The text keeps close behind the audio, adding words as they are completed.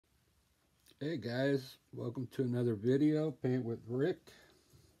Hey guys, welcome to another video, Paint with Rick.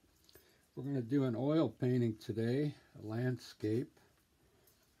 We're going to do an oil painting today, a landscape.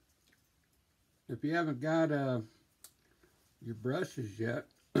 If you haven't got your brushes yet,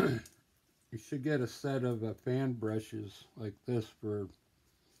 you should get a set of fan brushes like this for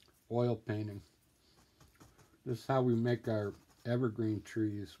oil painting. This is how we make our evergreen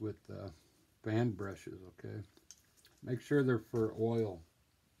trees with fan brushes, okay? Make sure they're for oil.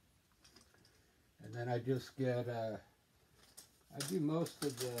 And then I just get I do most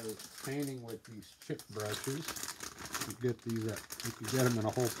of the painting with these chip brushes. You get these you can get them in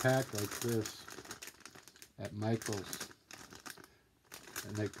a whole pack like this at Michael's,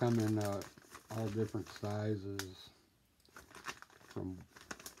 and they come in all different sizes. From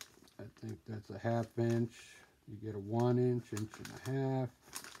I think that's a 1/2 inch. You get a 1 inch, 1.5 inch,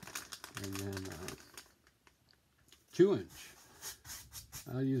 and then 2 inch.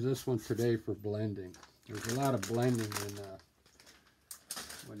 I'll use this one today for blending. There's a lot of blending in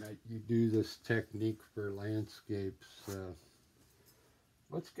when you do this technique for landscapes.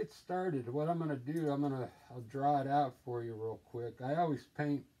 Let's get started. What I'm going to do, I'll draw it out for you real quick. I always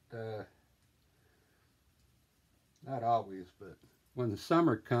paint, not always, but when the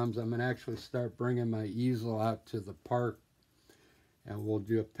summer comes, I'm going to actually start bringing my easel out to the park, and we'll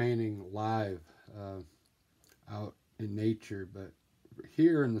do a painting live out in nature. But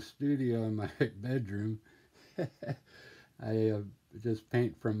here in the studio in my bedroom, I just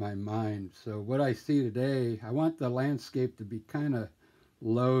paint from my mind. So what I see today, I want the landscape to be kind of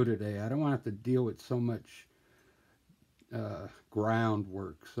low today. I don't want to have to deal with so much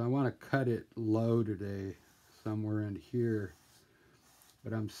groundwork. So I want to cut it low today, somewhere in here.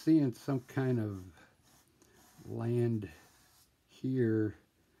 But I'm seeing some kind of land here,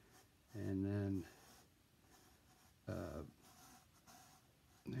 and then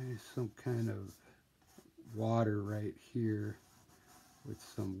there's some kind of water right here with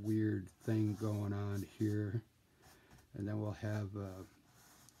some weird thing going on here, and then we'll have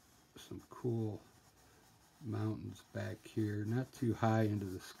some cool mountains back here, not too high into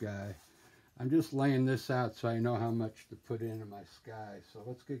the sky. I'm just laying this out so I know how much to put into my sky. So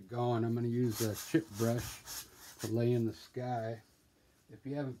let's get going. I'm going to use a chip brush to lay in the sky. If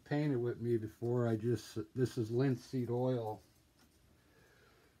you haven't painted with me before, this is linseed oil.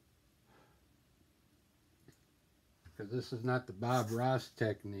 Because this is not the Bob Ross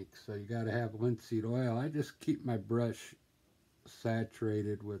technique, so you got to have linseed oil. I just keep my brush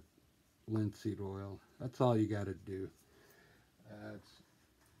saturated with linseed oil. That's all you got to do. It's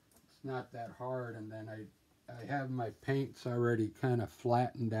not that hard. And then I have my paints already kind of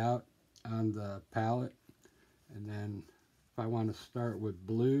flattened out on the palette. And then if I want to start with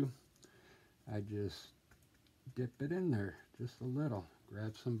blue, I just dip it in there just a little.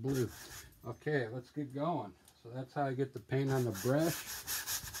 Grab some blue. Okay, let's get going. So that's how I get the paint on the brush,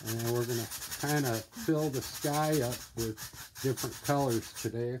 and then we're going to kind of fill the sky up with different colors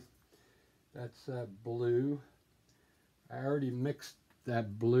today. That's blue. I already mixed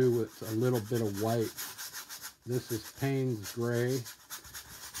that blue with a little bit of white. This is Payne's gray,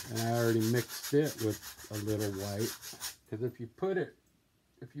 and I already mixed it with a little white. Because if you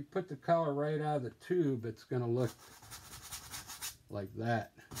put the color right out of the tube, it's going to look like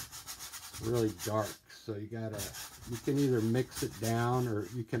that, really dark. So you can either mix it down, or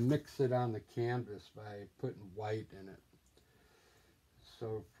you can mix it on the canvas by putting white in it.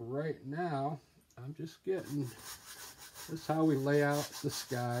 So for right now, I'm just getting, this is how we lay out the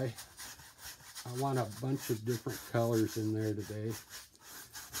sky. I want a bunch of different colors in there today.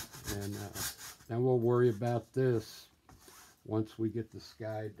 And then we'll worry about this once we get the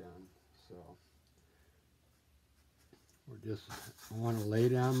sky done. So I want to lay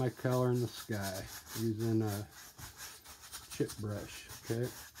down my color in the sky using a chip brush. Okay,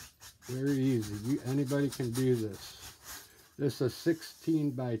 very easy. Anybody can do this. This is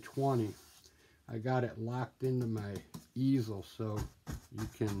 16 by 20. I got it locked into my easel so you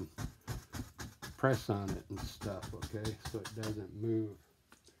can press on it and stuff. Okay, so it doesn't move.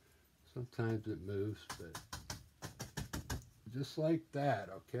 Sometimes it moves, but just like that.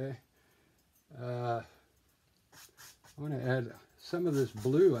 Okay. I want to add some of this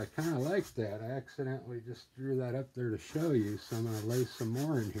blue. I kind of like that. I accidentally just drew that up there to show you, so I'm going to lay some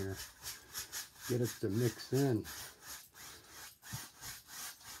more in here. Get it to mix in.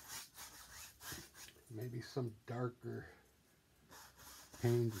 Maybe some darker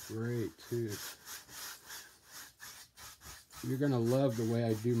Payne's gray too. You're going to love the way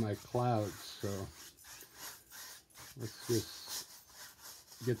I do my clouds, so let's just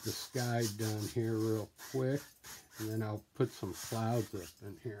get the sky done here real quick. And then I'll put some clouds up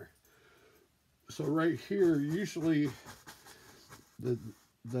in here. So right here, usually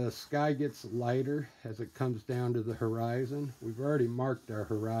the sky gets lighter as it comes down to the horizon. We've already marked our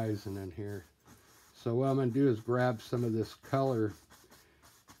horizon in here. So what I'm going to do is grab some of this color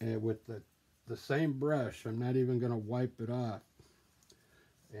and with the same brush, I'm not even going to wipe it off,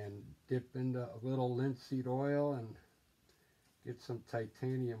 and dip into a little linseed oil and get some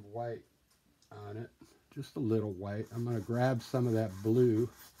titanium white on it. Just a little white. I'm going to grab some of that blue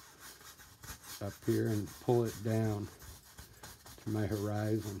up here and pull it down to my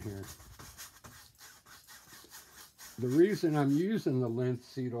horizon here. The reason I'm using the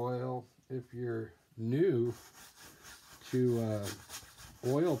linseed oil, if you're new to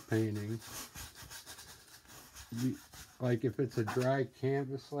oil painting, like if it's a dry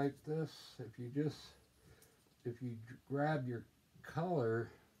canvas like this, if you grab your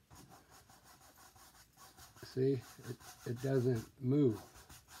color, see, it doesn't move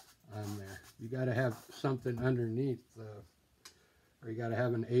on there. You got to have something underneath or you got to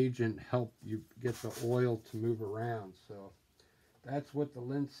have an agent help you get the oil to move around. So that's what the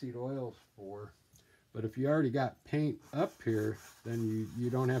linseed oil's for. But if you already got paint up here, then you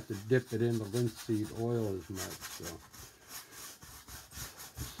don't have to dip it in the linseed oil as much.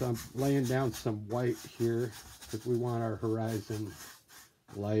 So I'm laying down some white here because we want our horizon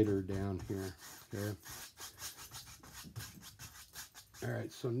lighter down here. Okay. All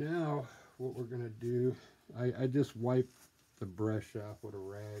right, so now what we're going to do, I just wipe the brush off with a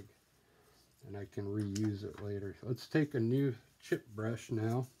rag, and I can reuse it later. Let's take a new chip brush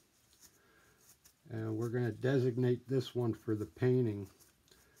now, and we're going to designate this one for the painting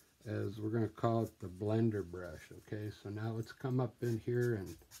as we're going to call it the blender brush. Okay, so now let's come up in here,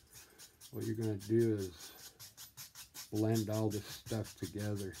 and what you're going to do is blend all this stuff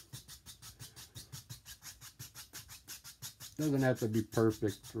together. Doesn't have to be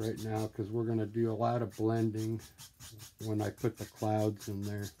perfect right now because we're going to do a lot of blending when I put the clouds in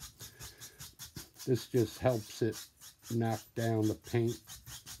there. This just helps it knock down the paint,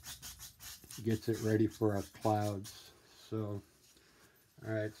 gets it ready for our clouds. So,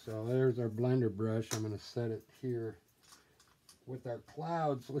 alright, so there's our blender brush. I'm going to set it here. With our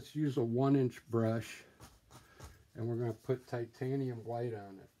clouds, let's use a 1-inch brush, and we're going to put titanium white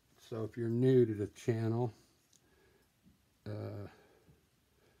on it. So if you're new to the channel,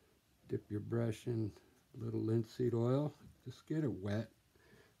 dip your brush in a little linseed oil. Just get it wet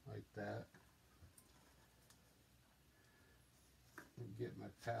like that. And get my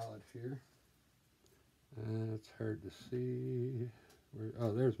palette here. It's hard to see.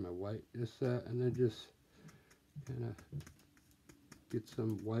 Oh, there's my white. Just that, and then just kind of get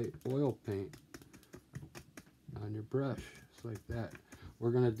some white oil paint on your brush, just like that.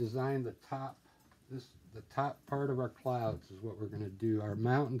 We're going to design the top. The top part of our clouds is what we're going to do. Our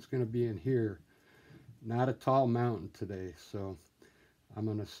mountain's going to be in here. Not a tall mountain today, so I'm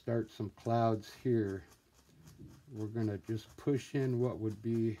going to start some clouds here. We're going to just push in what would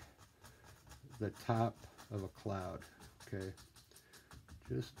be the top of a cloud, okay?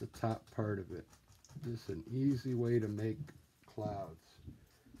 Just the top part of it. Just an easy way to make clouds.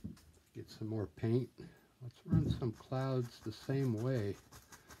 Get some more paint. Let's run some clouds the same way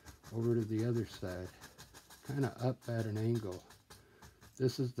over to the other side. Kind of up at an angle.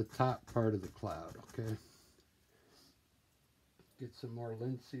 This is the top part of the cloud, okay? Get some more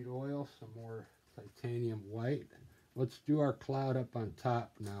linseed oil, some more titanium white. Let's do our cloud up on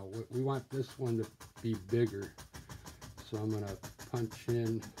top now. We want this one to be bigger. So I'm going to punch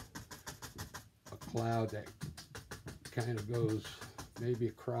in a cloud that kind of goes maybe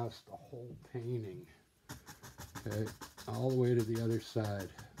across the whole painting. Okay, all the way to the other side.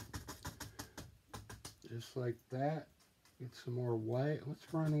 Just like that. Get some more white. Let's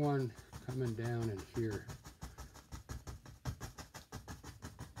run one coming down in here.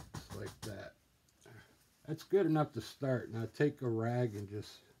 Just like that. That's good enough to start. Now take a rag and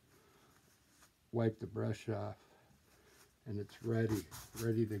just wipe the brush off. And it's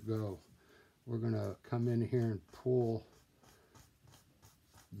ready to go. We're going to come in here and pull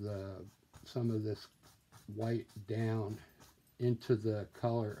some of this white down into the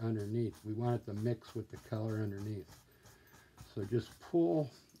color underneath. We want it to mix with the color underneath. So just pull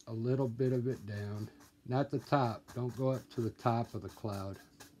a little bit of it down. Not the top. Don't go up to the top of the cloud.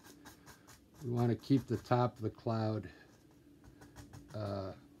 We want to keep the top of the cloud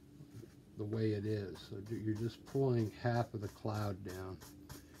the way it is. So you're just pulling half of the cloud down.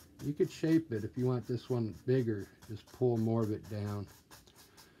 You could shape it. If you want this one bigger, just pull more of it down.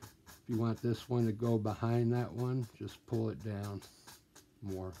 If you want this one to go behind that one, just pull it down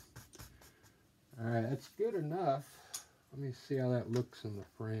more. Alright, that's good enough. Let me see how that looks in the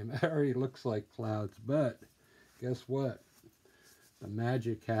frame. It already looks like clouds, but guess what? The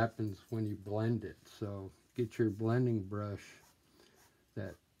magic happens when you blend it. So get your blending brush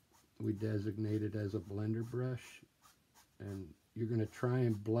that we designated as a blender brush, and you're going to try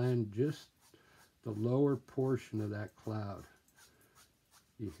and blend just the lower portion of that cloud.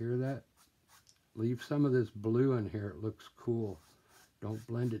 You hear that? Leave some of this blue in here. It looks cool. Don't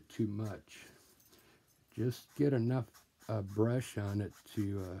blend it too much. Just get enough brush on it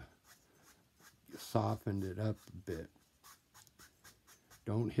to soften it up a bit.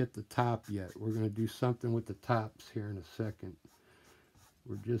 Don't hit the top yet. We're going to do something with the tops here in a second.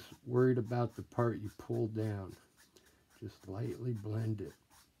 We're just worried about the part you pull down. Just lightly blend it.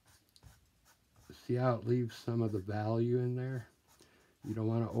 See how it leaves some of the value in there? You don't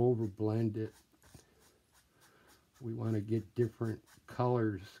want to over blend it. We want to get different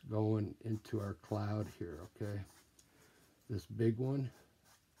colors going into our cloud here, okay? This big one,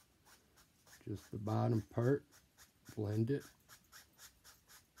 just the bottom part, blend it.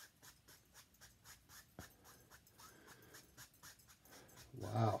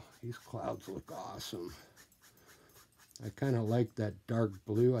 Wow, these clouds look awesome. I kind of like that dark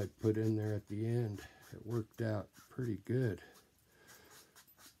blue I put in there at the end. It worked out pretty good.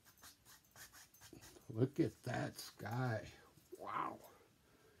 Look at that sky. Wow.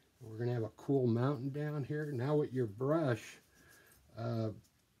 We're going to have a cool mountain down here. Now with your brush, the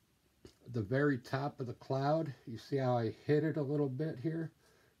very top of the cloud, you see how I hit it a little bit here?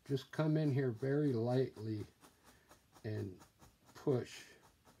 Just come in here very lightly and push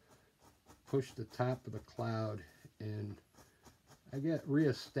the top of the cloud, and I get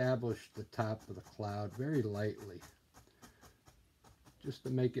reestablished the top of the cloud very lightly, just to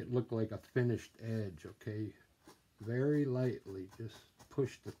make it look like a finished edge, okay? Very lightly, just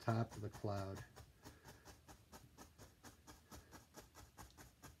push the top of the cloud.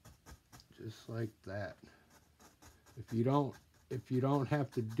 Just like that. If you don't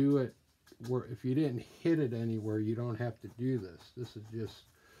have to do it, if you didn't hit it anywhere, you don't have to do this. This is just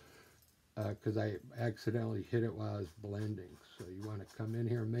because I accidentally hit it while I was blending. So you want to come in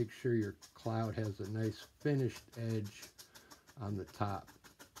here and make sure your cloud has a nice finished edge on the top.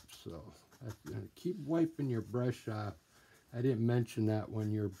 So keep wiping your brush off. I didn't mention that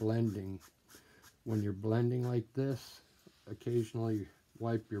when you're blending. When you're blending like this, occasionally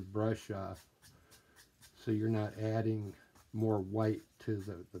wipe your brush off so you're not adding more white to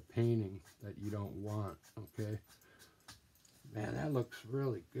the painting that you don't want, okay? Man, that looks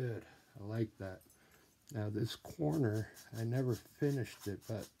really good. I like that. Now this corner, I never finished it,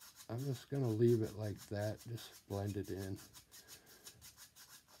 but I'm just going to leave it like that. Just blend it in.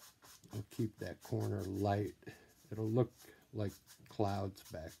 I'll keep that corner light. It'll look like clouds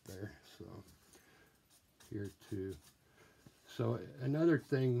back there. So here too. So another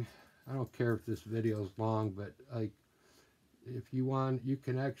thing, I don't care if this video is long, but like if you want, you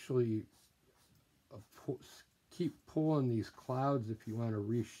can actually keep pulling these clouds if you want to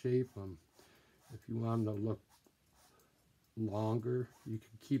reshape them. If you want them to look longer, you can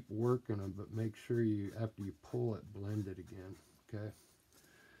keep working them, but make sure you, after you pull it, blend it again, okay?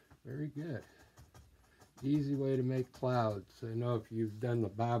 Very good. Easy way to make clouds. I know if you've done the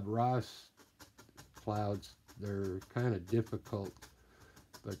Bob Ross clouds, they're kind of difficult,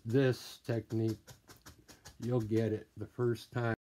 but this technique, you'll get it the first time.